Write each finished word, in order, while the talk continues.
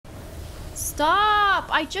Stop!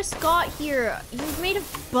 I just got here. You're made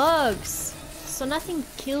of bugs. So nothing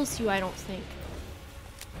kills you, I don't think.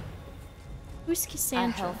 Who's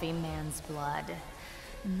Cassandra? A healthy man's blood.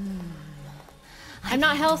 I'm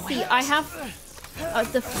not healthy. I have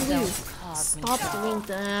the flu. Stop doing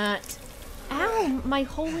that. Ow! My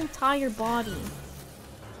whole entire body.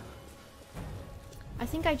 I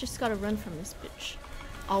think I just gotta run from this bitch.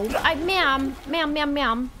 Oh, ma'am.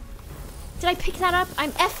 Did I pick that up?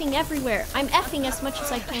 I'm effing everywhere. I'm effing as much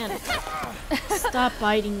as I can. Stop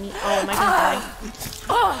biting me. Oh, am I gonna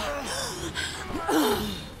die?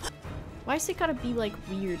 Why is it gotta be like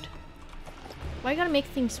weird? Why you gotta make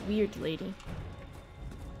things weird, lady?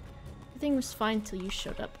 Everything was fine until you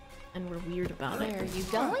showed up and were weird about it. Where are you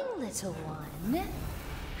going, little one?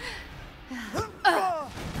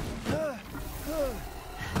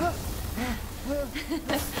 Your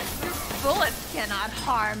bullets cannot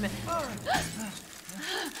harm.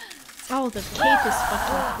 Oh, the cape is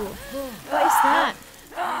fucking cool. What is that?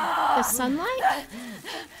 The sunlight?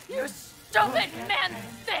 You stupid man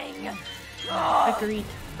thing! Agreed.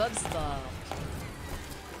 Bugsball.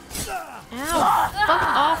 Ow! Fuck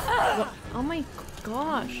off! Oh my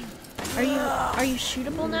gosh. Are you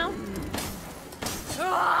shootable now?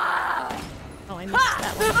 Oh, I missed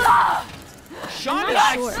that one. I'm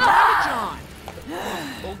not sure.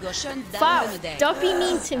 Fuck! Don't be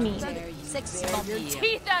mean to me.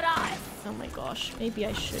 Teeth that eye! Oh my gosh. Maybe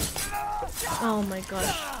I should. Oh my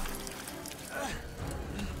gosh.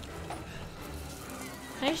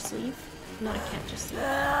 Can I just leave? No, I can't just leave.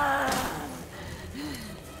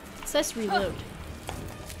 It says reload.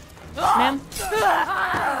 Ma'am?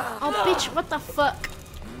 Oh, bitch, what the fuck?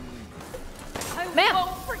 Ma'am! I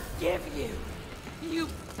won't forgive you, you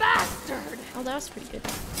bastard! Oh, that was pretty good.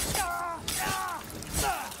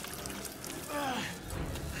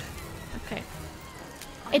 Okay.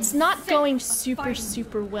 It's not going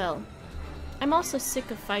super well. I'm also sick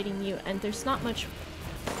of fighting you, and there's not much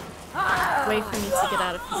way for me to get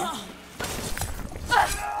out of here.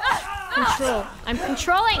 Control. I'm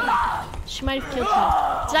controlling! She might have killed me.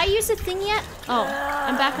 Did I use a thing yet? Oh,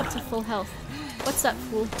 I'm back up to full health. What's up,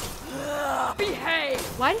 fool? Behave!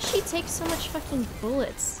 Why does she take so much fucking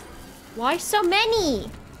bullets? Why so many?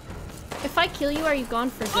 If I kill you, are you gone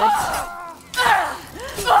for good?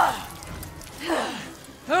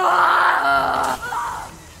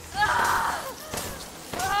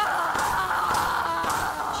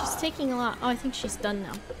 She's taking a lot. Oh, I think she's done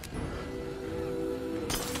now.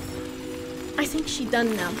 I think she's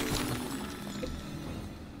done now.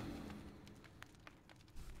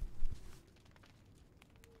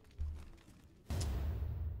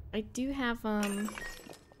 I do have a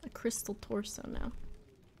crystal torso now.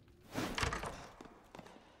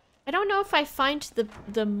 I don't know if I find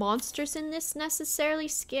the monsters in this necessarily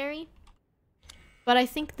scary, but I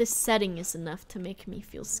think the setting is enough to make me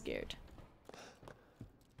feel scared.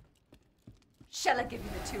 Shall I give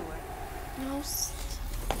you the tour? No.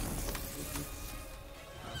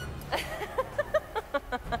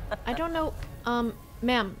 I don't know,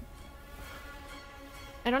 ma'am.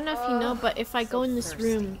 I don't know if you know, but if I go in this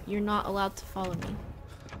room, you're not allowed to follow me.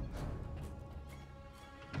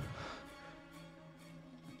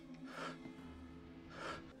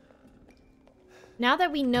 Now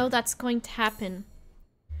that we know that's going to happen,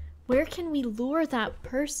 where can we lure that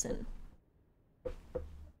person?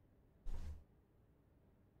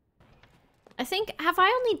 I think, have I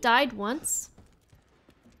only died once?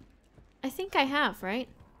 I think I have, right?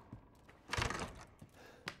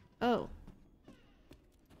 Oh.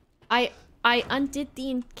 I undid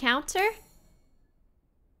the encounter?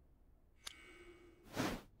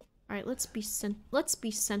 Alright, let's be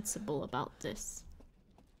sensible about this.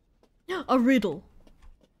 A riddle.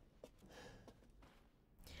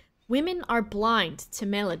 Women are blind to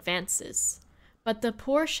male advances, but the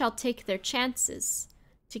poor shall take their chances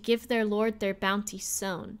to give their lord their bounty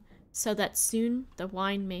sown, so that soon the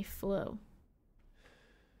wine may flow.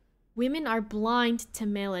 Women are blind to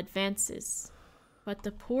male advances, but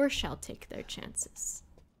the poor shall take their chances.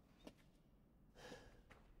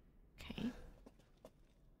 Okay.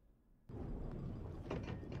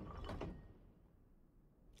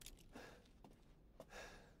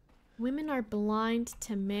 Women are blind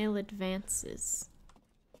to male advances.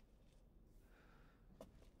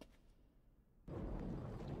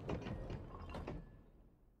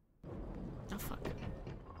 Oh, fuck.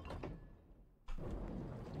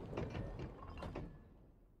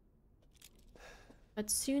 But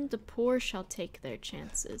soon the poor shall take their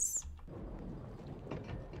chances.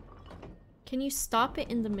 Can you stop it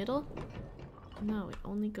in the middle? No, it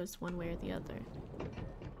only goes one way or the other.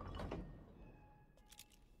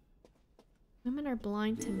 Women are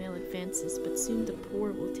blind to male advances, but soon the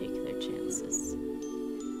poor will take their chances.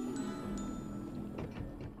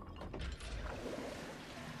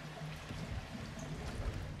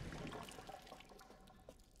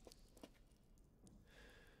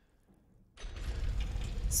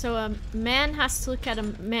 So a man has to look at a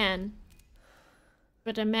man,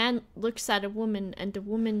 but a man looks at a woman and the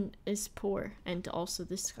woman is poor, and also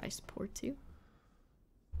this guy's poor too.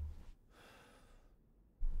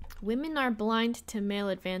 Women are blind to male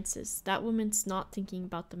advances. That woman's not thinking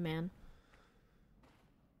about the man.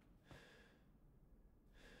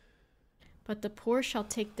 But the poor shall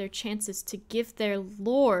take their chances to give their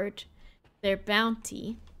lord their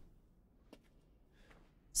bounty,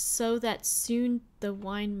 so that soon the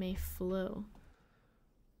wine may flow.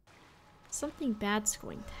 Something bad's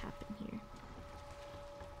going to happen here.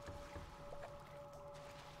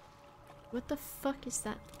 What the fuck is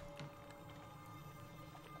that?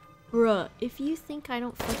 Bruh, if you think I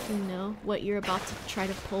don't fucking know what you're about to try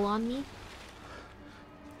to pull on me.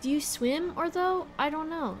 Do you swim or though? I don't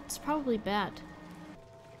know. It's probably bad.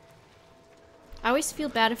 I always feel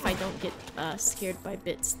bad if I don't get scared by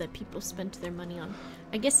bits that people spend their money on.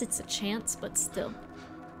 I guess it's a chance, but still.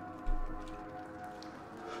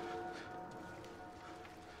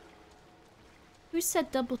 Who said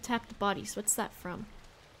double tap the bodies? What's that from?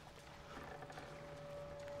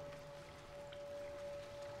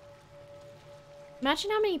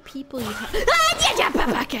 Imagine how many people you have.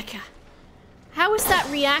 How was that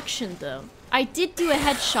reaction though? I did do a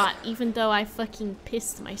headshot even though I fucking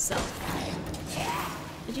pissed myself.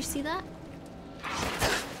 Did you see that?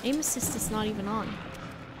 Aim assist is not even on.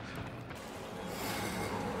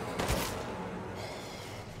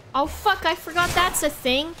 Oh fuck, I forgot that's a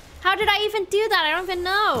thing. How did I even do that? I don't even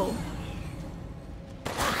know.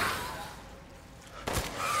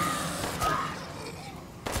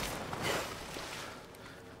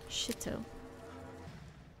 Shito.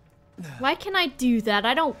 Why can I do that?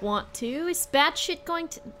 I don't want to. Is bad shit going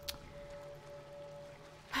to...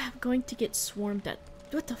 I'm going to get swarmed at...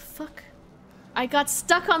 What the fuck? I got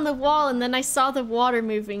stuck on the wall and then I saw the water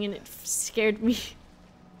moving and it scared me.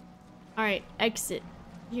 Alright, exit.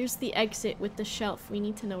 Here's the exit with the shelf. We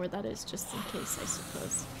need to know where that is just in case, I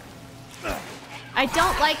suppose. I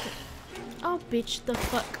don't like... Oh, bitch, the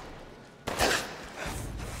fuck.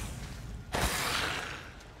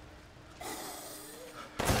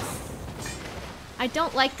 I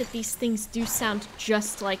don't like that these things do sound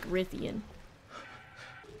just like Rithian.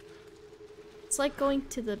 It's like going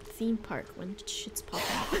to the theme park when shit's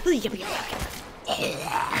popping.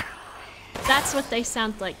 That's what they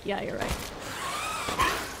sound like. Yeah, you're right.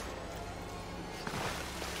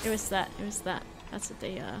 It was that. It was that. That's what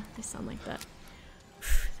they sound like that.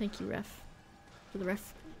 Thank you, ref. For the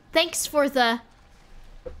ref. Thanks for the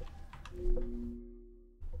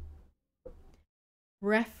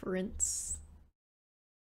reference.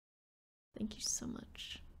 Thank you so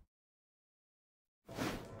much.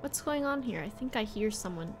 What's going on here? I think I hear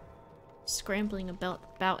someone scrambling about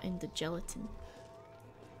in the gelatin.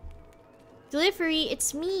 Delivery,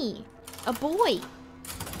 it's me. A boy.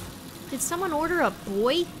 Did someone order a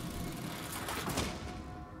boy?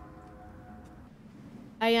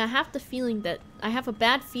 I have the feeling that I have a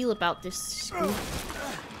bad feel about this school.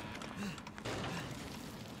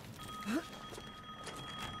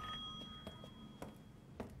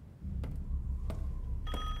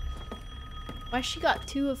 Why she got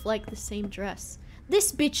two of like the same dress?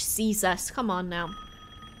 This bitch sees us. Come on now.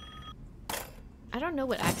 I don't know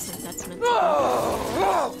what accent that's meant to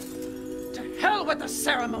be. To hell with the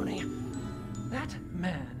ceremony. That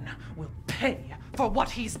man will pay for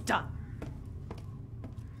what he's done.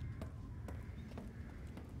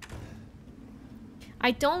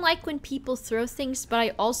 I don't like when people throw things, but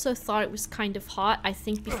I also thought it was kind of hot. I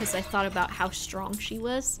think because I thought about how strong she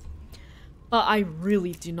was. But I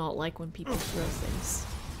really do not like when people throw things.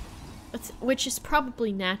 Which is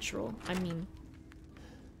probably natural. I mean...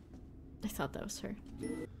 I thought that was her.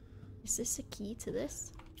 Is this a key to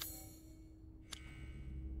this?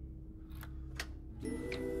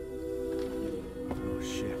 Oh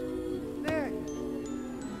shit. There.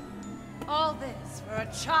 All this for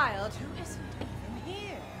a child who isn't even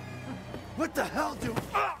here. What the hell do...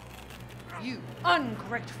 You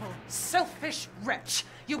ungrateful, selfish wretch!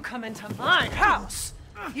 You come into my house!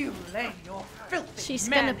 You lay your filthy She's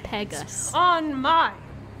gonna mayonnaise peg us. on my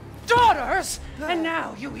daughters! And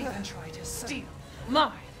now you even try to steal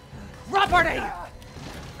my property!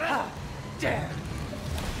 How dare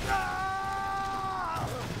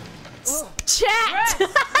Chat!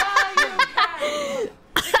 while you can!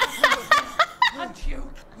 Hunt you,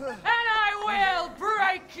 and I will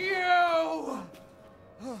break you!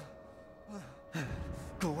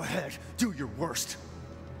 ahead. Do your worst.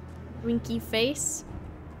 Winky face.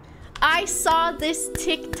 I saw this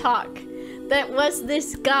TikTok that was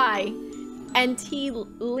this guy, and he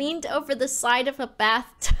leaned over the side of a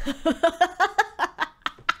bathtub.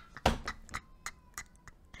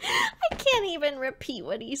 I can't even repeat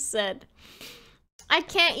what he said. I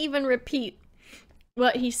can't even repeat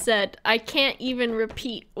what he said. I can't even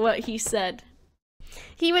repeat what he said.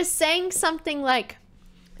 He was saying something like,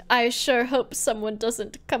 I sure hope someone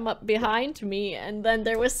doesn't come up behind me, and then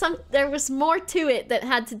there was more to it that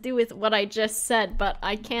had to do with what I just said, but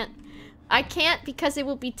I can't because it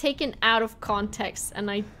will be taken out of context,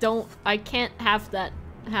 and I can't have that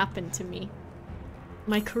happen to me.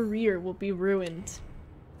 My career will be ruined.